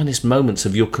the finest moments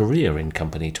of your career in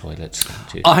company toilets,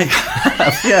 haven't you? I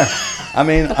have, yeah. I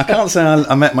mean, I can't say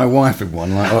I met my wife in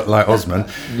one, like Osman.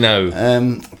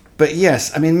 No. But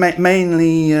yes, I mean,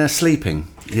 mainly sleeping.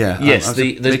 Yeah. Yes,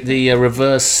 the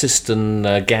reverse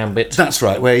cistern gambit. That's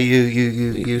right, where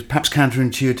you perhaps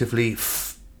counterintuitively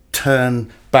turn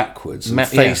backwards and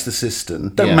face the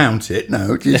cistern. Don't mount it,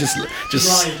 no. You just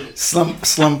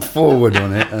slump forward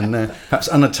on it and perhaps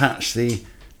unattach the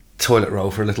toilet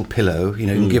roll for a little pillow. You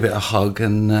know, you can give it a hug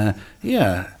and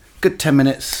good 10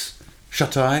 minutes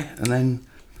shut eye and then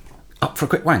up for a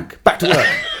quick wank. Back to work.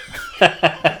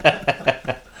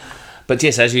 But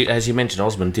yes, as you mentioned,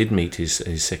 Osman did meet his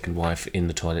second wife in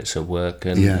the toilets at work,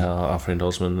 and our friend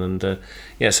Osman, and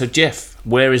so Jeff,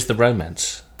 where is the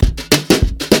romance?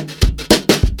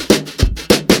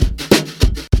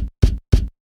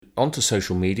 Onto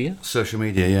social media. Social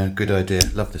media, yeah, good idea.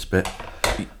 Love this bit.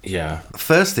 Yeah.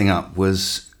 First thing up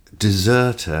was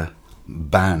Deserter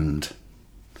banned.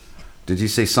 Did you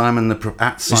see Simon the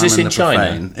Simon is this in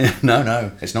China? Profane?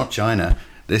 No, it's not China.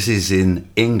 This is in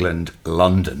England,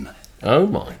 London. Oh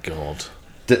my God.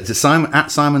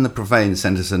 Simon the Profane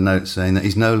sent us a note saying that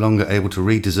he's no longer able to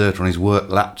read Deserter on his work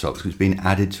laptops, which has been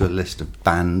added to a list of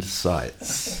banned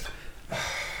sites.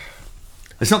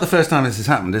 It's not the first time this has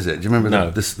happened, is it? Do you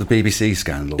remember the BBC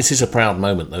scandal? This is a proud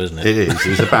moment, though, isn't it? It is.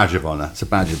 It's a badge of honour.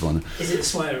 Is it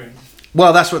swearing?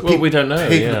 Well, that's what we don't know.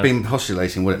 People have been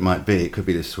postulating what it might be. It could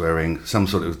be the swearing. Some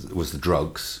sort of was the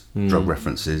drugs, drug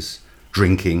references,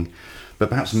 drinking.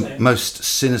 But perhaps most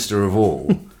sinister of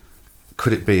all,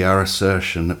 could it be our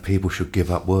assertion that people should give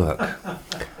up work?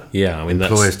 Yeah, I mean,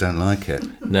 employers don't like it.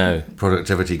 No,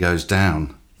 productivity goes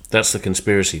down. That's the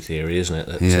conspiracy theory, isn't it?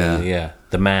 That, yeah,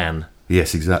 the man.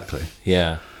 Yes, exactly.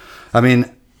 Yeah. I mean,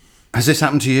 Has this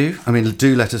happened to you? I mean,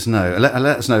 do let us know. Let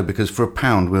us know, because for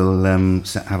 £1 we'll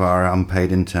have our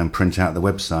unpaid intern print out the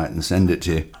website and send it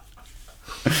to you.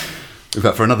 In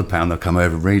fact, for another £1 they'll come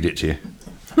over and read it to you.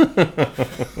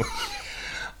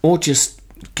 Or just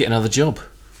get another job.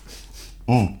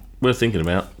 Worth thinking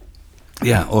about.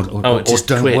 Yeah, or just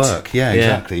don't quit. work. Yeah,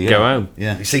 exactly. Yeah. Go home.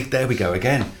 Yeah, you see, there we go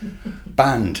again.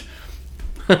 Banned.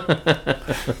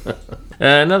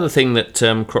 Another thing that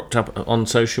cropped up on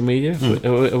social media.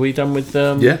 Are we done with?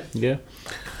 Yeah.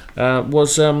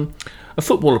 Was a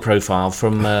footballer profile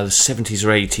from the 70s or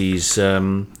 80s.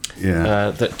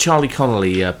 That Charlie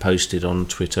Connolly posted on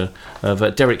Twitter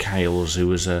of Derek Hales, who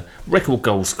was a record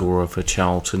goal scorer for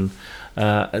Charlton.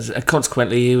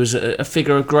 Consequently, he was a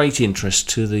figure of great interest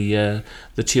to the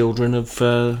children of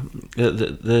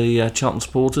the Charlton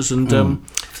supporters, and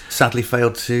sadly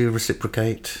failed to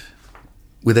reciprocate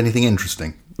with anything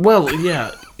interesting. Well,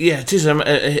 yeah, it is.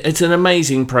 It's an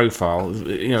amazing profile.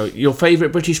 You know, your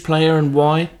favourite British player and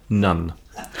why? None.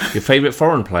 Your favourite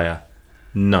foreign player?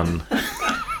 None.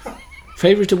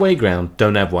 Favourite away ground?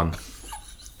 Don't have one.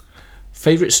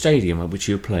 Favourite stadium at which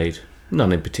you played?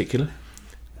 None in particular.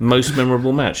 Most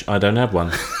memorable match? I don't have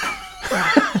one.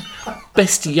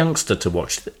 Best youngster to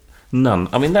watch? None.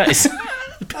 I mean, that is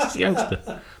best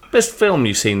youngster. Best film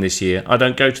you've seen this year? I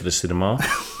don't go to the cinema.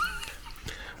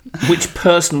 Which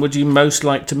person would you most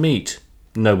like to meet?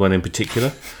 No one in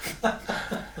particular.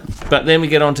 But then we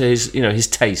get on to his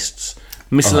tastes.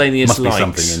 Miscellaneous must be likes.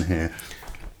 Something in here.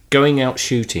 Going out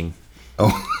shooting.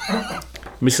 Oh.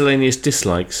 Miscellaneous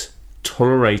dislikes.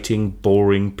 Tolerating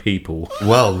boring people.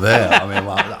 Well, there. I mean,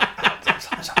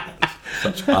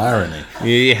 such irony.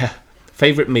 Yeah.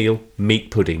 Favourite meal?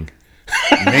 Meat pudding.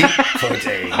 Meat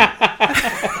pudding.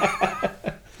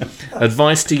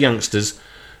 Advice to youngsters: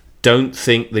 don't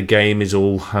think the game is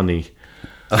all honey.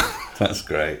 That's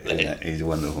great. Yeah, he's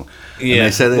wonderful.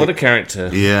 Yeah, what a character.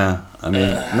 Yeah, I mean,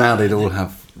 now they'd all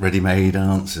have ready-made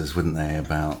answers, wouldn't they,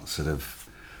 about sort of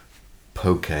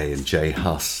Poke and Jay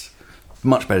Huss.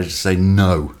 Much better to say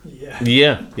no.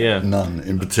 Yeah. None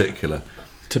in particular.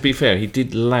 To be fair, he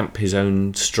did lamp his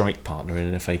own strike partner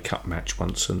in an FA Cup match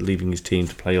once, and leaving his team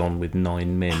to play on with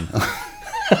 9 men.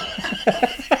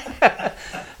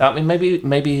 I mean,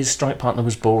 maybe his strike partner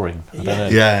was boring. I don't know.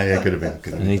 Yeah, could have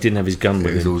been. And he didn't have his gun with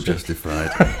him. It was all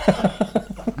justified.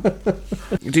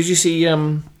 Did you see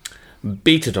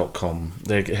Beta.com?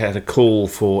 They had a call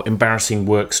for embarrassing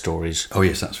work stories. Oh,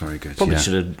 yes, that's very good. Probably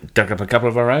should have dug up a couple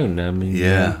of our own. I mean,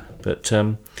 but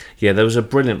there was a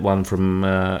brilliant one from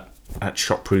at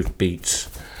Shotproof Beats.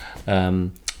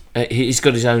 He's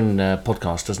got his own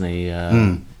podcast, doesn't he?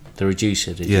 The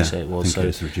Reducer, did you say it was? I think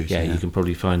it's The Reducer, you can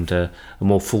probably find a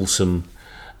more fulsome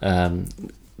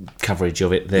coverage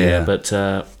of it there. Yeah.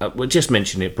 But we'll just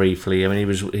mention it briefly. I mean,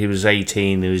 he was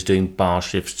 18. He was doing bar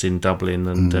shifts in Dublin,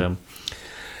 and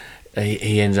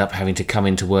he ends up having to come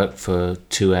into work for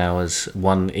 2 hours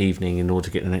one evening in order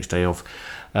to get the next day off.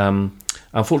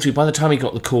 Unfortunately, by the time he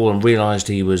got the call and realised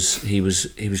he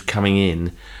was coming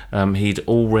in, he'd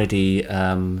already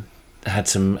had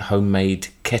some homemade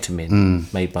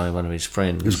ketamine made by one of his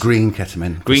friends. It was green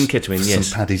ketamine. Green ketamine, for yes.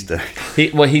 St. Paddy's Day.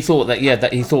 He thought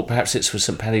that he thought perhaps it's for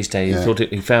St. Paddy's Day. He thought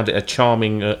he found it a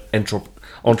charming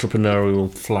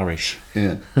entrepreneurial flourish.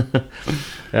 Yeah.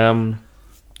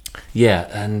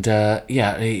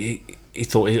 He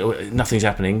thought nothing's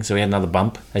happening, so he had another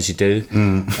bump, as you do.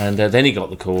 And then he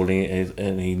got the call,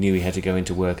 and he knew he had to go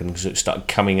into work, and it started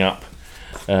coming up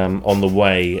on the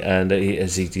way. And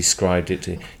as he described it,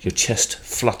 your chest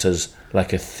flutters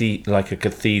like a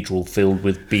cathedral filled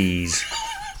with bees.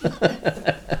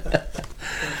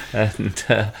 And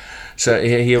so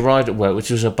he arrived at work, which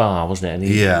was a bar, wasn't it?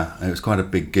 And it was quite a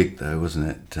big gig, though, wasn't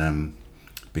it?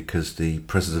 Because the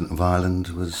President of Ireland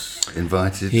was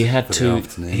invited. He had the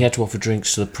afternoon. He had to offer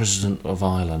drinks to the President of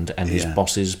Ireland and his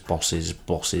boss's boss.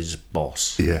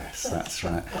 Yes, that's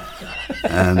right.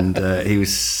 And he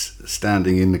was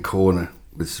standing in the corner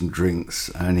with some drinks,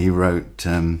 and he wrote,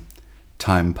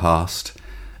 "Time passed,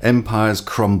 empires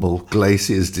crumble,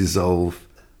 glaciers dissolve,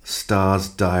 stars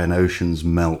die and oceans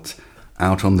melt.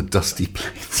 Out on the dusty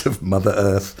plains of Mother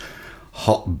Earth,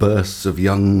 hot bursts of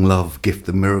young love gift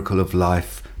the miracle of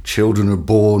life. Children are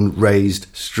born, raised,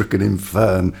 stricken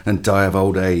infirm, and die of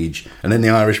old age." And then the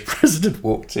Irish president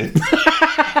walked in.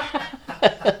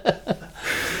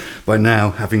 "By now,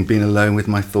 having been alone with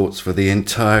my thoughts for the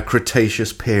entire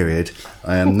Cretaceous period,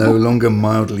 I am no longer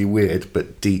mildly weird,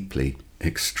 but deeply,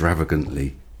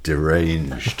 extravagantly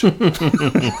deranged."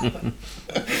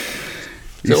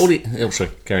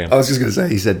 Sorry, carry on. I was just going to say,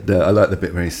 he said, I like the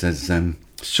bit where he says,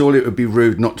 "Surely it would be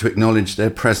rude not to acknowledge their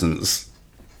presence."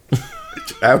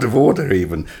 out of order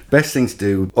even. Best thing to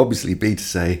do would obviously be to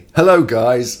say, hello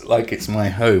guys, like it's my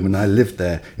home and I live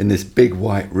there in this big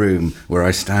white room where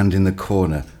I stand in the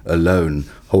corner alone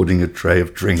holding a tray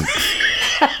of drinks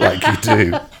like you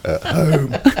do at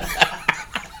home.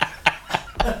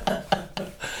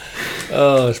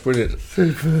 Oh, it's brilliant.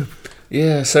 Superb.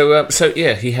 Yeah, so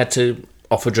he had to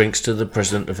offer drinks to the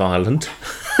President of Ireland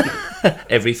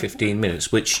every 15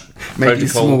 minutes, which Maybe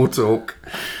protocol... small talk,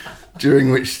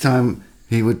 during which time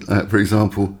he would, for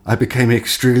example, I became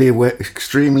extremely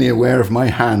aware of my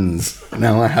hands.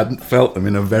 Now I hadn't felt them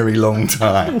in a very long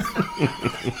time.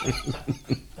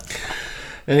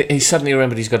 And he suddenly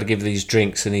remembered he's got to give these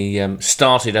drinks, and he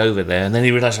started over there, and then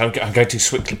he realised I'm going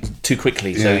too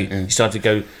quickly, so he started to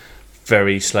go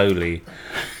very slowly.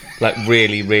 Like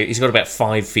really, he's got about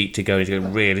 5 feet to go. He's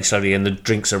going really slowly, and the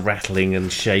drinks are rattling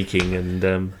and shaking,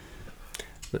 and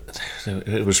so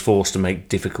it was forced to make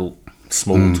difficult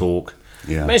small talk.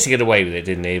 Yeah. Managed to get away with it,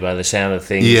 didn't he? By the sound of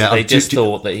things, Yeah, they just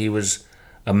thought that he was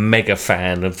a mega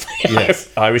fan of the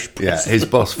Irish president. Yeah, his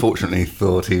boss fortunately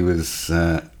thought he was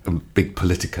a big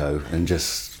politico and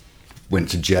just went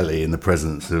to jelly in the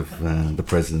presence of the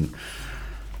president.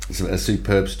 It's a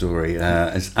superb story.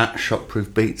 It's at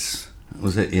Shockproof Beats.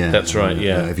 Was it? Yeah, That's right.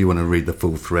 Yeah, if you want to read the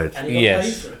full thread, And he got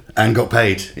paid for it. and got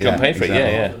paid. got paid for it.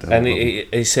 Yeah. Exactly. And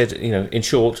he said, in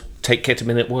short, take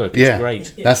ketamine at work. It's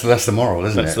great. That's the moral,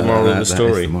 isn't it? That's the moral of the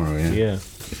story. That is the moral, yeah. Yeah.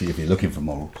 If you're looking for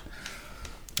morals,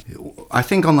 I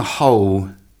think on the whole,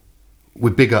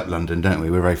 we big up London, don't we?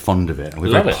 We're very fond of it. We're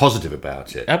Love very it. positive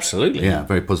about it. Absolutely. Yeah,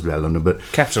 very positive about London. But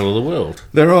Capital of the world,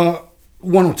 there are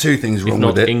one or two things if wrong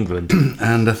not with it. England.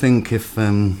 And I think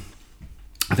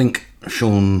I think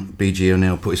Sean B.G.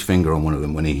 O'Neill put his finger on one of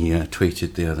them when he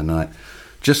tweeted the other night.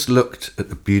 Just looked at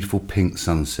the beautiful pink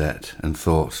sunset and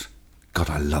thought, God,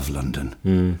 I love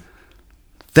London.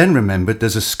 Then remembered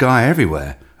there's a sky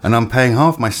everywhere and I'm paying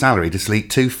half my salary to sleep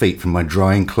 2 feet from my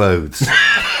drying clothes.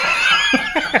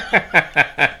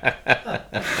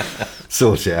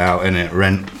 Sort it out, innit?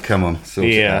 Rent, come on, sort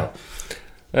it out.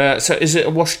 So is it a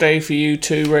wash day for you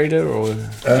too, Raider, or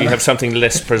do you have something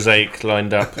less prosaic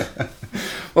lined up?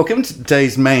 Well, given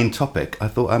today's main topic, I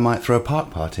thought I might throw a park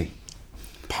party.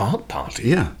 Park party?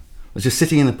 Yeah. I was just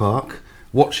sitting in the park,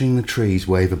 watching the trees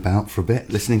wave about for a bit,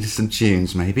 listening to some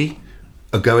tunes maybe,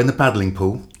 a go in the paddling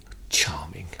pool.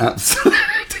 Charming.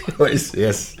 Absolutely.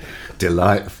 Yes.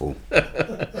 Delightful.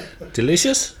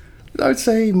 Delicious? I would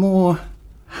say more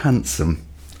handsome.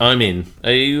 I'm in.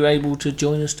 Are you able to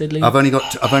join us, Deadly? I've only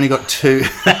got two.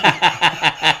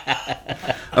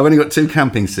 I've only got 2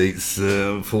 camping seats,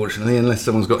 unfortunately, unless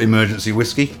someone's got emergency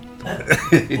whiskey.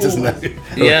 He doesn't know.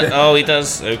 Yeah, oh, he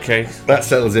does. Okay. That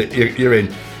settles it. You're in.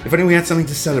 If only we had something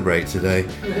to celebrate today.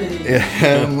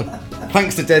 Yeah,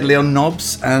 thanks to Deadly on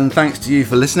Knobs, and thanks to you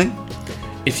for listening.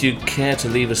 If you care to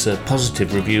leave us a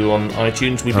positive review on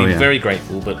iTunes, we'd be very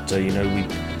grateful, but, we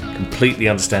completely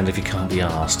understand if you can't be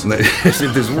asked. If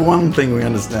there's one thing we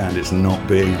understand, it's not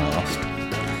being asked.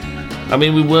 I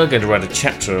mean, we were going to write a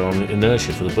chapter on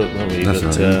inertia for the book, weren't we? That's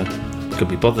but right. could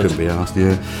be bothered. Couldn't be asked,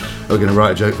 yeah. We're going to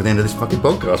write a joke for the end of this fucking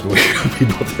podcast, but we can't be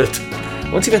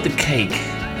bothered. Once you've had the cake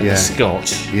and the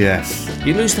scotch, Yes,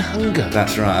 you lose the hunger.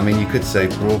 that's right. I mean, you could say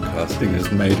broadcasting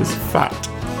has made us fat.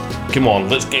 Come on,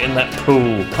 let's get in that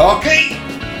pool. Parky!